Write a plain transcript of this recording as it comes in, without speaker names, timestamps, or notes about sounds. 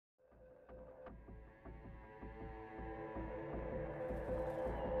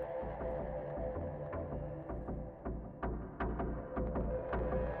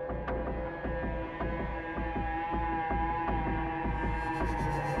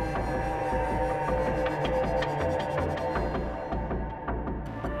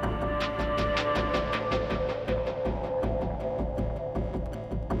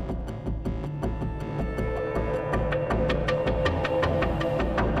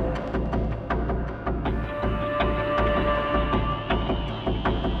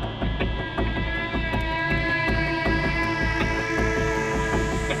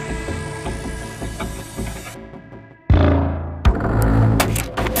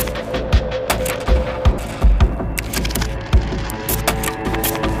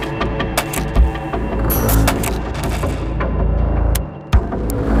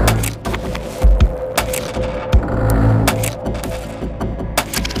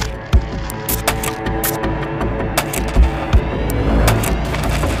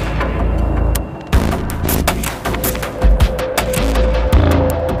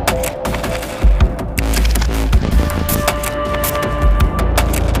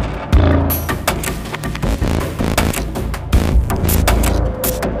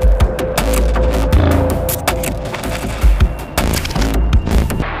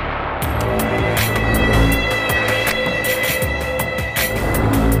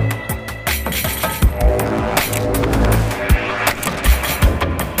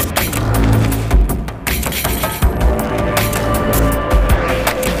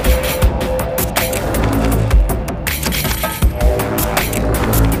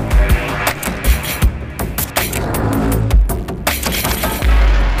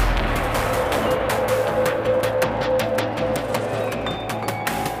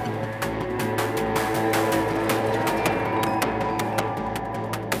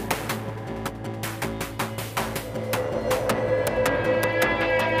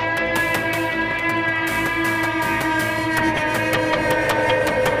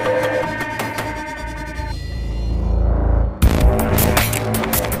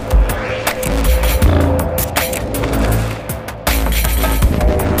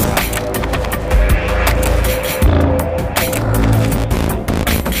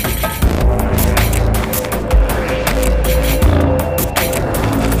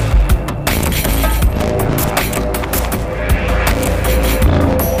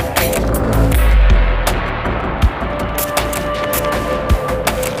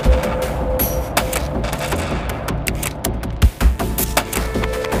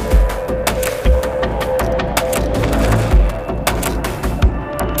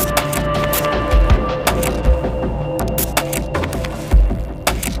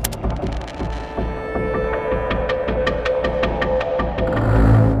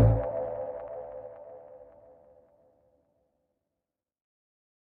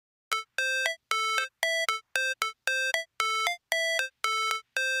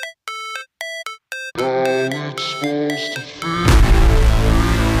Never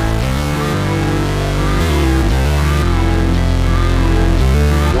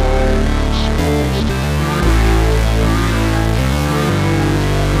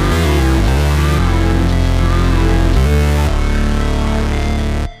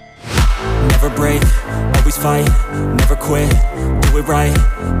break, always fight, never quit, do it right,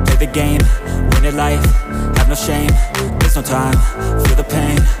 play the game, win it life, have no shame, there's no time, feel the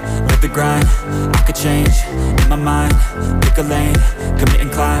pain, live the grind, I could change, in my mind, pick a lane, commit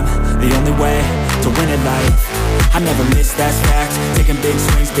and climb, the only way to win it life, I never miss, that's fact, taking big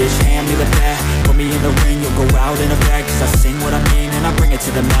swings, bitch, hand me the bat, put me in the ring, you'll go out in a bag, cause I sing what I mean and I bring it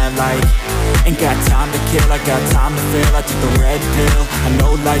to the mad light, ain't got time to kill, I got time to feel, I took the red pill, I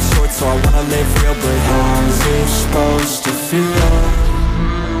know life's short so I wanna live real, but how's it supposed to feel?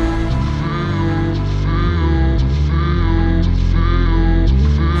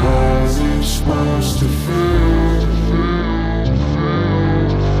 How's it supposed to feel?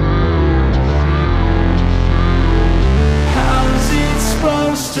 How's it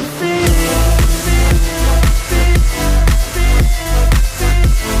supposed to feel?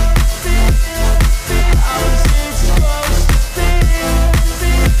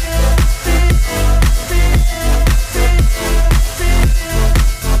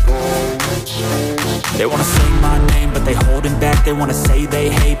 They wanna say my name, but they holding back. They wanna say they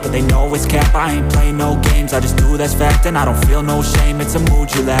hate, but they know it's cap. I ain't play no games, I just do, that's fact. And I don't feel no shame, it's a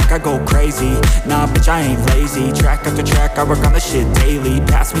mood you lack. I go crazy, nah bitch I ain't lazy. Track after track, I work on this shit daily.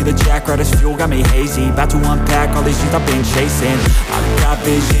 Pass me the jack, right as fuel, got me hazy. About to unpack all these things I've been chasing. I've got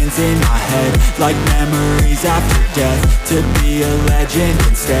visions in my head, like memories after death. To be a legend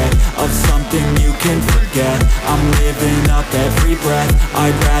instead of something you can forget. I'm living up every breath,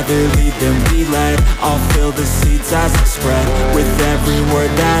 I'd rather lead than be led. I'll fill the seeds as I spread with every word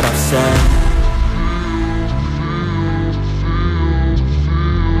that I've said.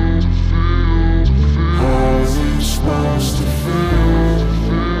 How's it supposed to feel?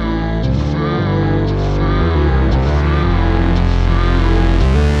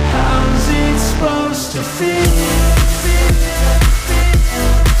 How's it supposed to feel?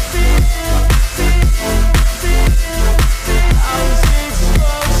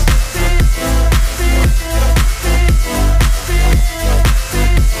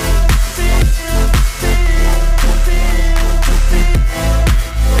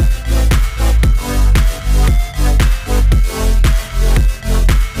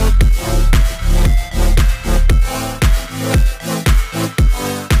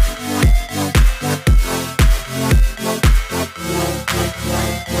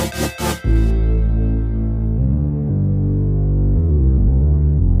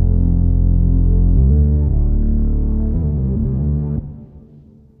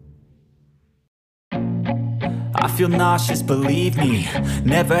 I feel nauseous, believe me.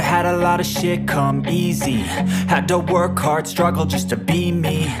 Never had a lot of shit come easy. Had to work hard, struggle just to be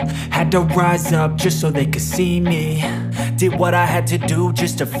me. Had to rise up just so they could see me. Did what I had to do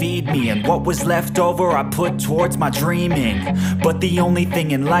just to feed me. And what was left over I put towards my dreaming. But the only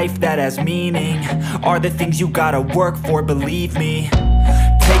thing in life that has meaning are the things you gotta work for, believe me.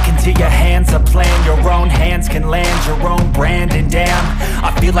 Take into your hands a plan, your own hands can land your own brand. And damn,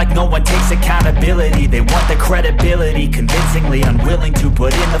 I feel like no one takes accountability. They want the credibility, convincingly unwilling to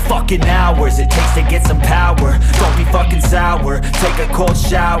put in the fucking hours it takes to get some power. Don't be fucking sour, take a cold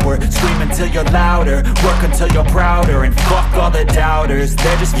shower. Scream until you're louder, work until you're prouder. And fuck all the doubters,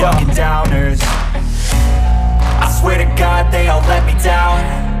 they're just fucking downers. I swear to God they all let me down.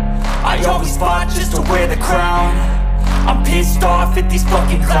 I always fought just to wear the crown. I'm pissed off at these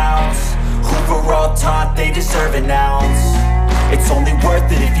fucking clowns who were all taught they deserve an ounce. It's only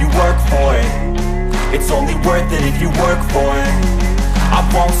worth it if you work for it. It's only worth it if you work for it. I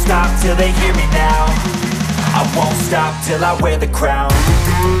won't stop till they hear me now. I won't stop till I wear the crown.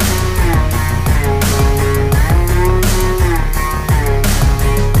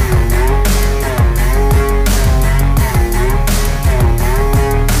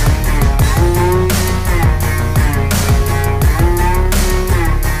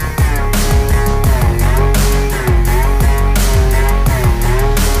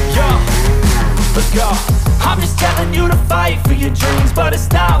 I'm just telling you to fight for your dreams, but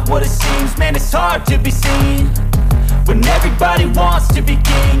it's not what it seems. Man, it's hard to be seen when everybody wants to be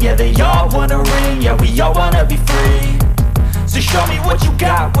king. Yeah, they all wanna ring, yeah, we all wanna be free. So show me what you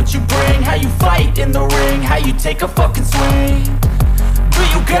got, what you bring, how you fight in the ring, how you take a fucking swing. Do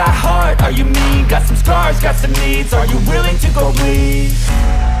you got heart, are you mean? Got some scars, got some needs, are you willing to go bleed?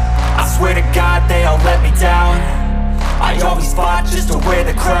 I swear to God they all let me down. I always fought just to wear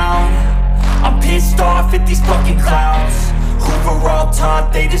the crown. I'm pissed off at these fucking clowns who were all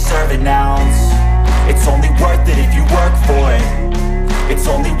taught they deserve an ounce. It's only worth it if you work for it. It's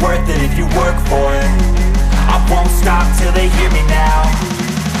only worth it if you work for it. I won't stop till they hear me now.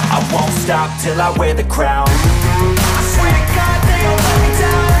 I won't stop till I wear the crown. I swear to God they all let me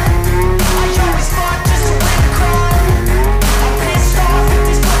down. I always fought just to win the crown. I'm pissed off at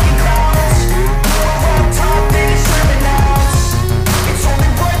these fucking clowns who are all taught they deserve an ounce. It's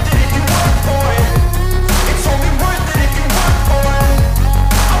only worth it if you work for it. It's only worth it if you work for it.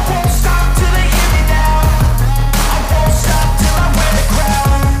 I won't stop till they hear me now. I won't stop till I wear the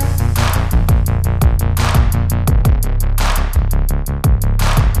crown.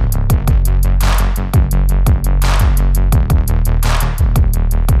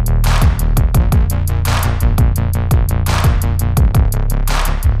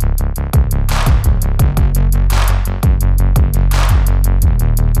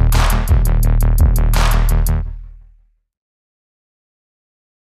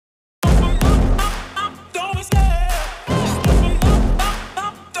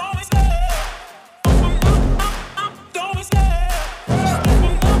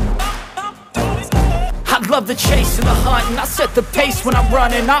 Love the chase and the hunt, and I set the pace when I'm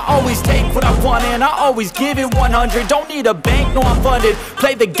running. I always take what I want and I always give it 100. Don't need a bank, no I'm funded.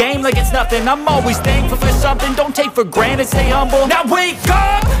 Play the game like it's nothing. I'm always thankful for something. Don't take for granted, stay humble. Now wake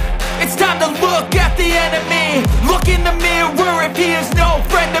up! It's time to look at the enemy. Look in the mirror if he is no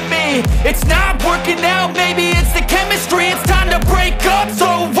friend to me. It's not working out, maybe it's the chemistry. It's time to break up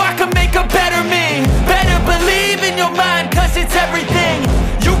so I can make a better me. Better believe in your mind, cause it's everything.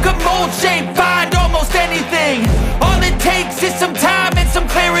 You can mold, shape, find almost anything. All it takes is some time and some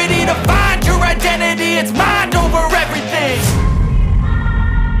clarity to find your identity. It's mind over everything.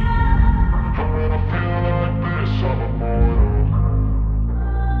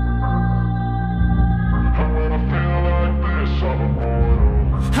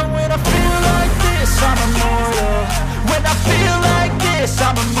 And when I feel like this, I'm immortal. When I feel like this,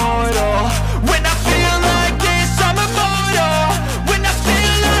 I'm immortal. When I feel like this, I'm immortal. When I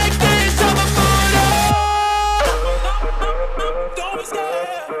feel like this, I'm immortal. Don't be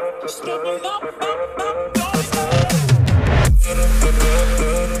scared. Just open up. Don't be scared.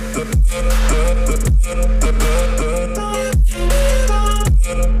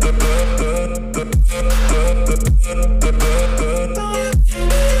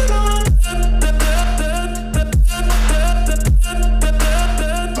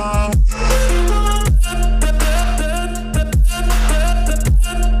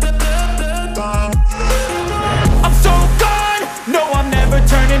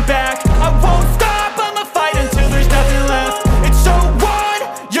 Turning back, I won't stop, I'ma fight until there's nothing left. It's so on,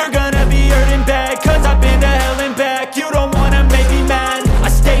 you're gonna be hurting bad, cause I've been to hell and back. You don't wanna make me mad, I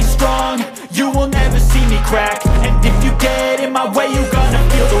stay strong, you will never see me crack. And if you get in my way, you're gonna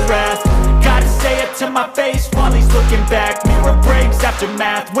feel the wrath. Gotta say it to my face while he's looking back. Mirror breaks after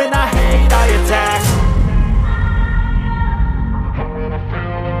math, when I hate, I attack.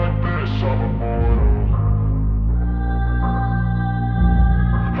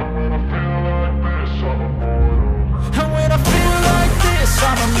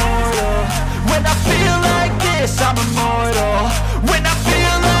 I'm immortal. When I feel like this, I'm immortal. When I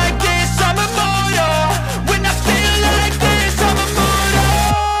feel like this, I'm immortal. When I feel like this, I'm immortal.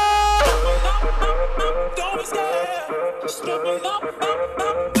 Don't be scared. Just open up.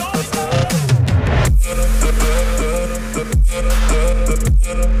 Don't be scared.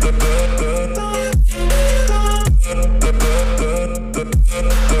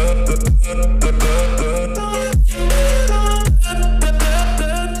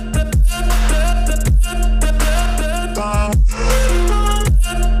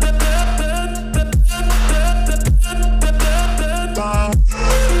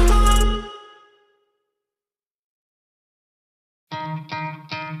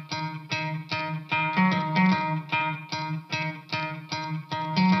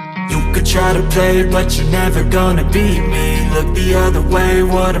 Try to play, but you're never gonna beat me. Look the other way,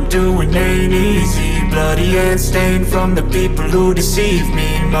 what I'm doing ain't easy. Bloody hands stained from the people who deceive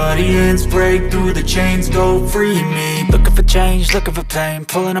me. Muddy hands break through the chains, go free me. Looking for change, looking for pain.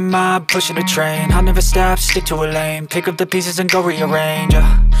 Pulling a mob, pushing a train. I'll never stop, stick to a lane. Pick up the pieces and go rearrange.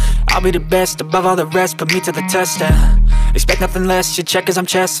 I'll be the best above all the rest, put me to the test and expect nothing less, your check is I'm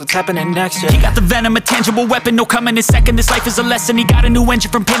chess, what's happening next, yeah. He got the venom, a tangible weapon, no coming in second. This life is a lesson, he got a new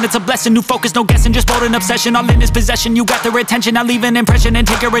engine from pain, it's a blessing. New focus, no guessing, just bold and obsession. All in his possession, you got their attention. I'll leave an impression and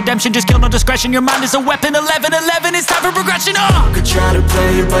take a redemption. Just kill, no discretion, your mind is a weapon. 11-11, it's time for progression, You could try to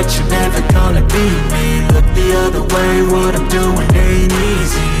play, but you're never gonna beat me. Look the other way, what I'm doing ain't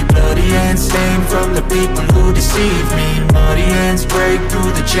easy. bloody hands stained from the people who deceive me. Muddy hands break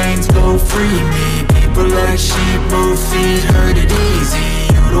through the chains, go free me. People like sheep move feet, hurt it easy.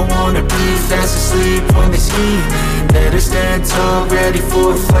 You don't wanna be fast asleep when they're scheming. Better stand tall, ready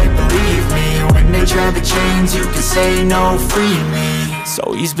for a fight, believe me. When they try the chains, you can say no, free me.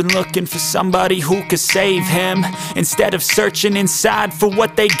 So he's been looking for somebody who could save him, instead of searching inside for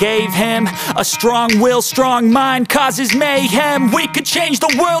what they gave him. A strong will, strong mind causes mayhem. We could change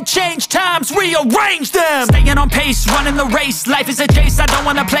the world, change times, rearrange them. Staying on pace, running the race. Life is a chase, I don't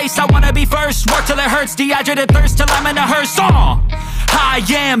want a place. I wanna be first, work till it hurts. Dehydrated thirst till I'm in a hearse. High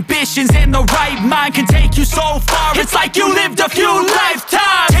ambitions and the right mind can take you so far. It's like you lived a few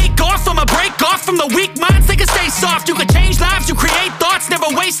lifetimes. Take off from a break off from the weak minds. They can stay soft. You can change lives, you create thoughts, never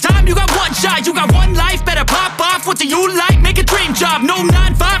waste time. You got one shot, you got one life. Better pop off. What do you like? Make a dream job. No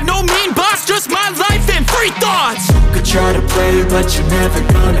 9-5, no mean boss. Just my life and free thoughts. You could try to play, but you're never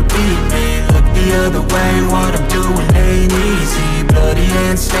gonna beat me. Look the other way, what I'm doing ain't easy. Bloody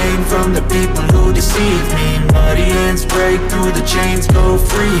hands stained from the people who deceive me. Muddy hands break through the chains, go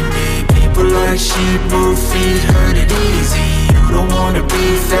free me. People like sheep move feet, hurt it easy. You don't wanna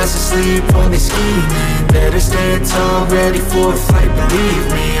be fast asleep when they're scheming. Better stand tall, ready for a fight, believe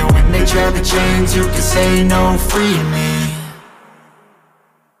me. When they try the chains, you can say no, free me.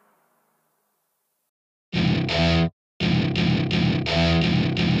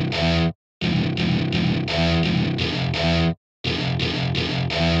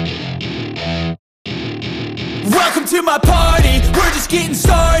 Welcome to my party, we're just getting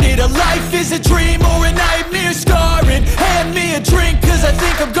started. A life is a dream or a nightmare scarring. Hand me a drink cause I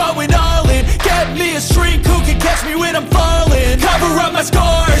think I'm going all in. Get me a shrink who can catch me when I'm falling. Cover up my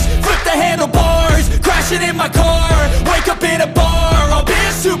scars, flip the handlebars. Crashing in my car, wake up in a bar. I'll be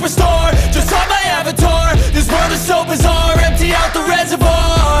a superstar, just on my avatar. This world is so bizarre, empty out the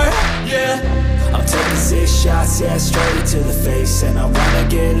reservoir. Yeah, I'm taking 6 shots, yeah, straight to the face. And I wanna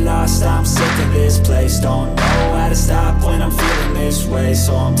get lost, I'm sick of this place. Don't know how to stop when I'm feeling this way.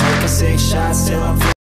 So I'm taking 6 shots till I'm feeling